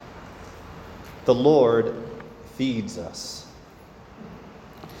The Lord feeds us.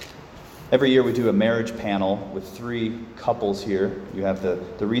 Every year we do a marriage panel with 3 couples here. You have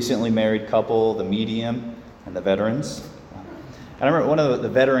the recently married couple, the medium, and the veterans. And I remember one of the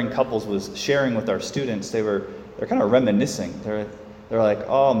veteran couples was sharing with our students. They're kind of reminiscing. They're like,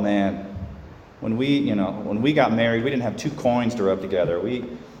 "Oh man, when we got married, we didn't have 2 coins to rub together. We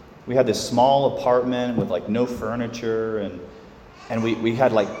had this small apartment with like no furniture, and we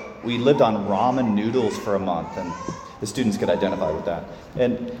lived on ramen noodles for a month." And the students could identify with that.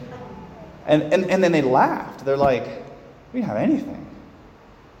 And then they laughed. They're like, "We didn't have anything.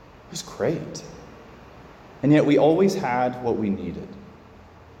 It was great." And yet we always had what we needed.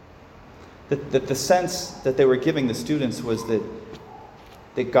 The sense that they were giving the students was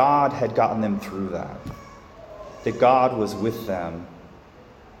that God had gotten them through that. That God was with them.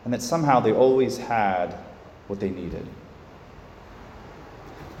 And that somehow they always had what they needed.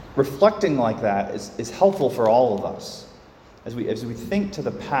 Reflecting like that is helpful for all of us. As we think to the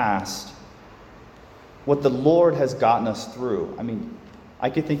past, what the Lord has gotten us through. I mean,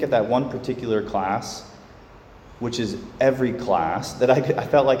 I could think of that one particular class, which is every class, that I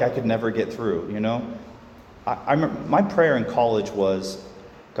felt like I could never get through, I remember my prayer in college was,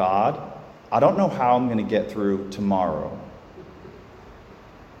 "God, I don't know how I'm going to get through tomorrow.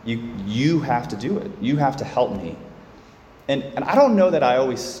 You have to do it. You have to help me." And I don't know that I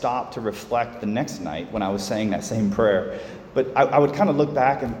always stopped to reflect the next night when I was saying that same prayer. But I would kind of look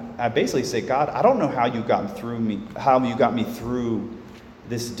back and I basically say, "God, I don't know how you got me through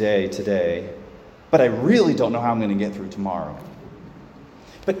this day today, but I really don't know how I'm going to get through tomorrow."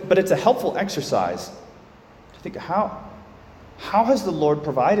 But it's a helpful exercise to think, how has the Lord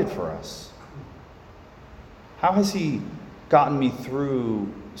provided for us? How has He gotten me through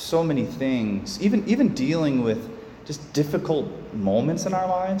so many things, even dealing with just difficult moments in our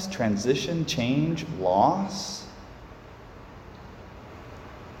lives, transition, change, loss?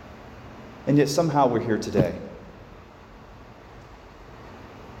 And yet somehow we're here today.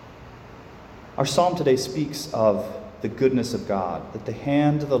 Our psalm today speaks of the goodness of God, that the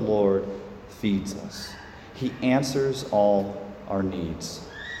hand of the Lord feeds us. He answers all our needs.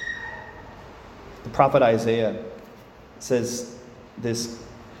 The prophet Isaiah says this.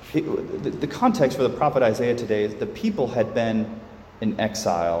 The context for the prophet Isaiah today is the people had been in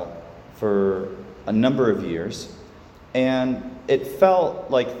exile for a number of years, and it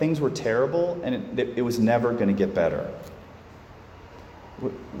felt like things were terrible, and it was never going to get better,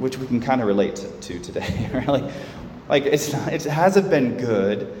 which we can kind of relate to today, right? Like it hasn't been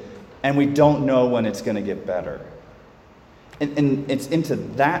good, and we don't know when it's going to get better. And it's into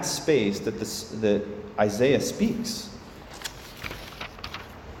that space that Isaiah speaks.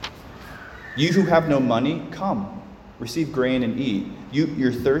 "You who have no money, come, receive grain and eat.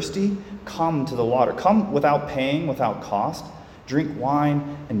 You're thirsty, come to the water. Come without paying, without cost. Drink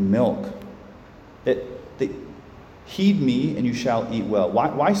wine and milk. Heed me, and you shall eat well."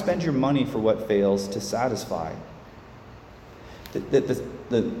 Why spend your money for what fails to satisfy?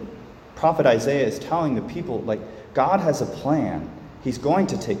 The prophet Isaiah is telling the people, like, God has a plan. He's going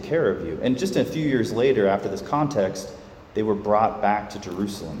to take care of you. And just a few years later, after this context, they were brought back to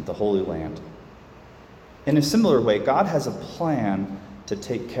Jerusalem, the Holy Land. In a similar way, God has a plan to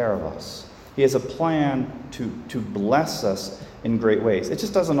take care of us. He has a plan to bless us in great ways. It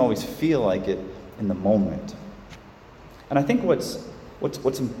just doesn't always feel like it in the moment. And I think what's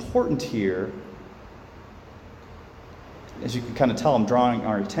important here, as you can kind of tell I'm drawing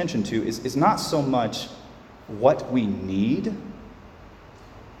our attention to, is not so much what we need,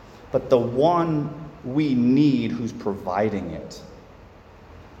 but the one we need who's providing it.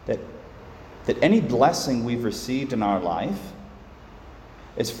 That any blessing we've received in our life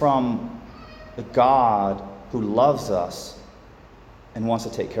is from the God who loves us and wants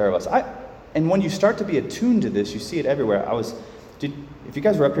to take care of us. And when you start to be attuned to this, you see it everywhere. If you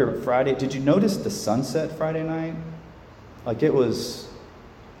guys were up here Friday, did you notice the sunset Friday night? Like, it was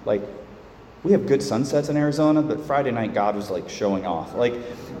like, we have good sunsets in Arizona, but Friday night God was like showing off. Like,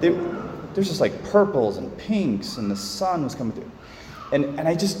 there's just like purples and pinks, and the sun was coming through. And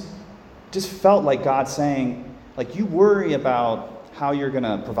I just felt like God saying, like, you worry about how you're going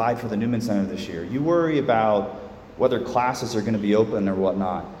to provide for the Newman Center this year. You worry about whether classes are going to be open or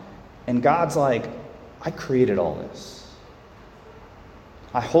whatnot. And God's like, I created all this.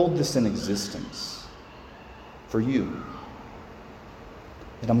 I hold this in existence for you.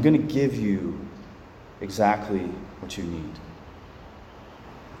 And I'm going to give you exactly what you need.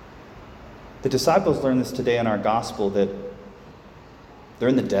 The disciples learn this today in our gospel, that they're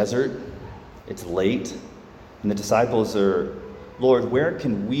in the desert, it's late, and the disciples are, Lord, where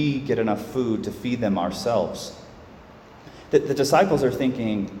can we get enough food to feed them ourselves? The disciples are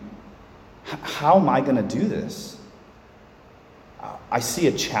thinking, how am I going to do this? I see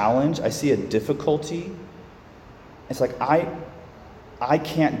a challenge. I see a difficulty. It's like, I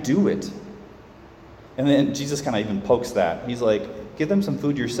can't do it. And then Jesus kind of even pokes that. He's like, give them some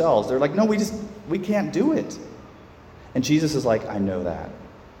food yourselves. They're like, no, we can't do it. And Jesus is like, I know that.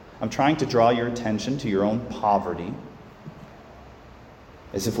 I'm trying to draw your attention to your own poverty,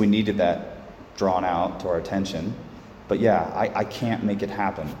 as if we needed that drawn out to our attention. But yeah, I can't make it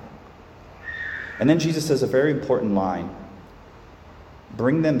happen. And then Jesus says a very important line.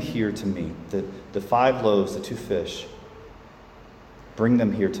 Bring them here to me. The 5 loaves, the 2 fish. Bring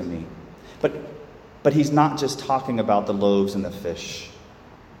them here to me. But he's not just talking about the loaves and the fish.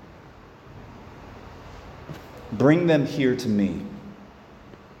 Bring them here to me.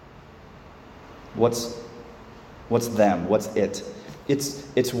 What's them? What's it?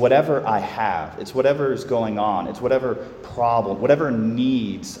 It's whatever I have. It's whatever is going on. It's whatever problem, whatever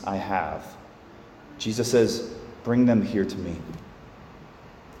needs I have. Jesus says, bring them here to me.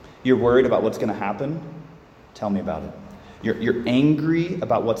 You're worried about what's going to happen? Tell me about it. You're angry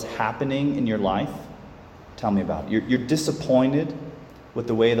about what's happening in your life? Tell me about it. You're disappointed with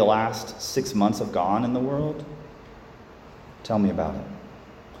the way the last 6 months have gone in the world? Tell me about it.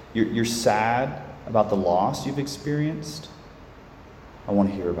 You're sad about the loss you've experienced? I want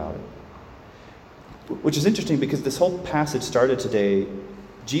to hear about it. Which is interesting because this whole passage started today.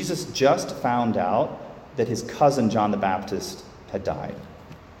 Jesus just found out that his cousin John the Baptist had died.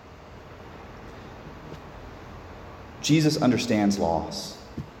 Jesus understands loss.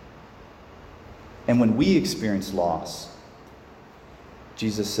 And when we experience loss,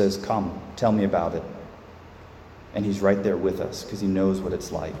 Jesus says, come, tell me about it. And he's right there with us because he knows what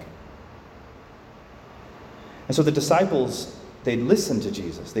it's like. And so the disciples, they listen to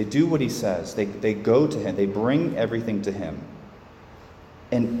Jesus. They do what he says. They go to him. They bring everything to him.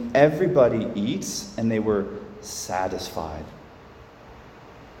 And everybody eats, and they were satisfied.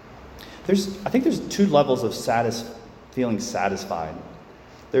 I think there's 2 levels of feeling satisfied.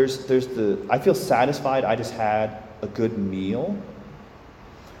 There's I feel satisfied I just had a good meal.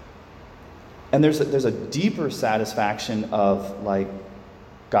 And there's a deeper satisfaction of like,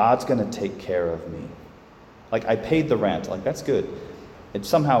 God's going to take care of me. Like, I paid the rent. Like, that's good. And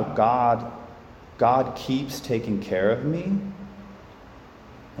somehow God keeps taking care of me.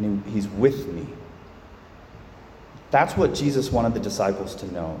 And he's with me. That's what Jesus wanted the disciples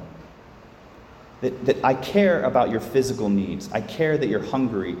to know. That I care about your physical needs. I care that you're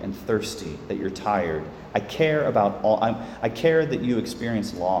hungry and thirsty, that you're tired. I care about I care that you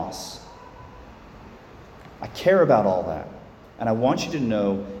experience loss. I care about all that. And I want you to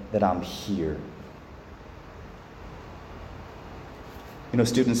know that I'm here. You know,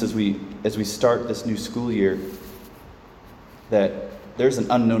 students, as we start this new school year, that there's an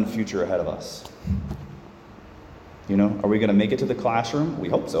unknown future ahead of us. You know, are we going to make it to the classroom? We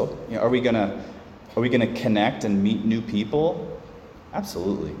hope so. You know, are we going to connect and meet new people?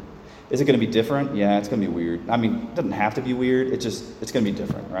 Absolutely. Is it going to be different? Yeah, it's going to be weird. I mean, it doesn't have to be weird. It's going to be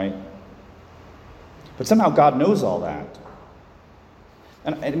different, right? But somehow God knows all that.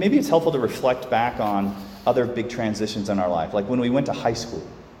 And maybe it's helpful to reflect back on other big transitions in our life. Like when we went to high school.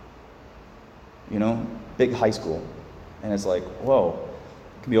 You know, big high school. And it's like, whoa,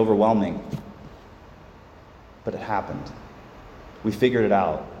 it can be overwhelming. But it happened. We figured it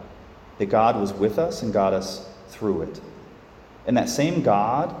out. That God was with us and got us through it. And that same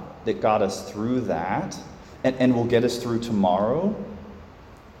God that got us through that and will get us through tomorrow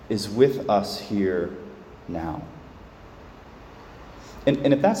is with us here now.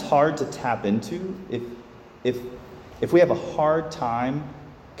 And if that's hard to tap into, if we have a hard time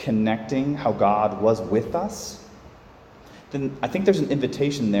connecting how God was with us, then I think there's an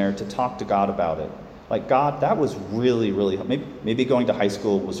invitation there to talk to God about it. Like, God, that was really, really hard. Maybe going to high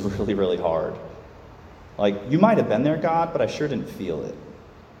school was really, really hard. Like, you might have been there, God, but I sure didn't feel it.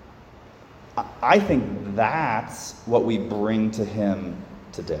 I think that's what we bring to him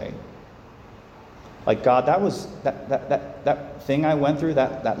today. Like, God, that was that thing I went through,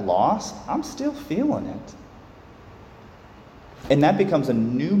 that loss, I'm still feeling it. And that becomes a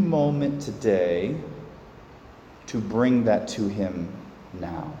new moment today to bring that to him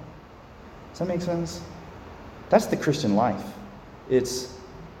now. Does that make sense? That's the Christian life. It's,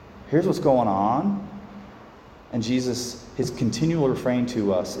 here's what's going on, and Jesus, his continual refrain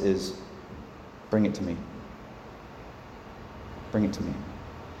to us is, bring it to me. Bring it to me.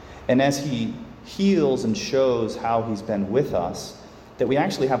 And as he heals and shows how he's been with us, that we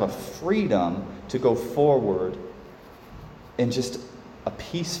actually have a freedom to go forward in just a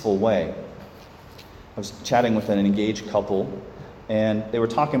peaceful way. I was chatting with an engaged couple, and they were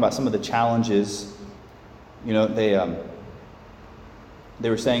talking about some of the challenges. You know, they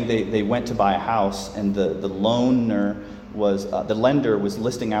were saying they went to buy a house, and the lender was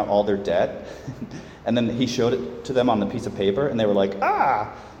listing out all their debt, and then he showed it to them on the piece of paper, and they were like,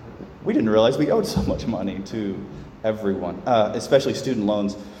 we didn't realize we owed so much money to everyone, especially student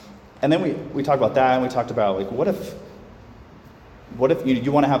loans. And then we talked about that, and we talked about, like, what if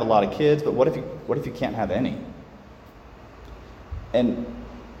you want to have a lot of kids, but what if you can't have any? And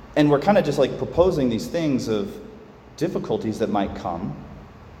we're kind of just like proposing these things of difficulties that might come.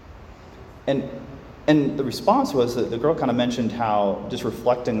 And the response was that the girl kind of mentioned how, just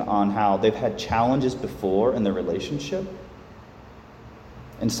reflecting on how they've had challenges before in their relationship,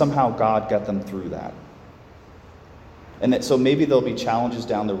 and somehow God got them through that. And that so maybe there'll be challenges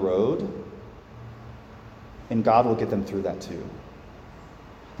down the road, and God will get them through that too.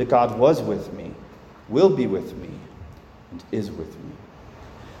 That God was with me, will be with me, and is with me.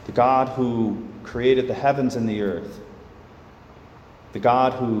 The God who created the heavens and the earth. The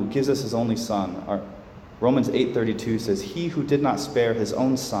God who gives us his only Son. Romans 8:32 says, "He who did not spare his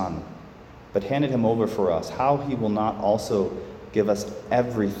own Son, but handed him over for us, how he will not also give us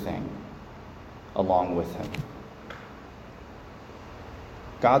everything along with him?"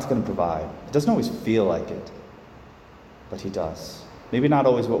 God's going to provide. It doesn't always feel like it, but he does. Maybe not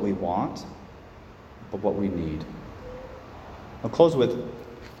always what we want, but what we need. I'll close with,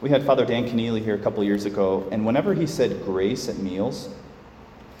 we had Father Dan Keneally here a couple years ago, and whenever he said grace at meals,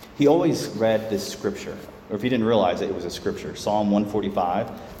 he always read this scripture. Or if you didn't realize it, it was a scripture, Psalm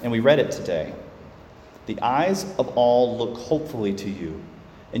 145, and we read it today. "The eyes of all look hopefully to you,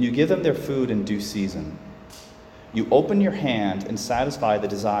 and you give them their food in due season. You open your hand and satisfy the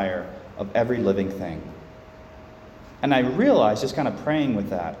desire of every living thing." And I realized, just kind of praying with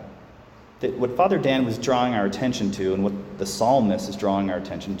that what Father Dan was drawing our attention to, and what the psalmist is drawing our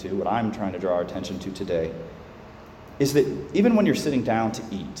attention to, what I'm trying to draw our attention to today, is that even when you're sitting down to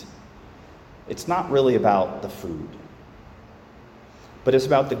eat, it's not really about the food, but it's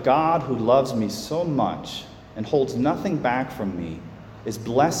about the God who loves me so much and holds nothing back from me, is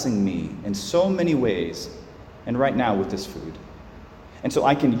blessing me in so many ways, and right now with this food. And so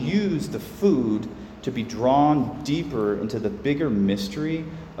I can use the food to be drawn deeper into the bigger mystery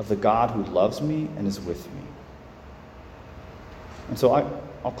of the God who loves me and is with me. And so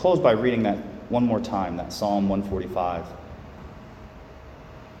I'll close by reading that one more time, that Psalm 145,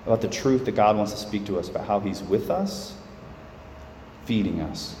 about the truth that God wants to speak to us about how he's with us, feeding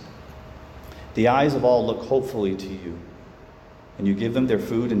us. "The eyes of all look hopefully to you, and you give them their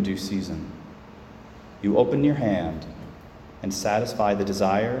food in due season. You open your hand and satisfy the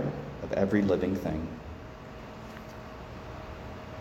desire of every living thing."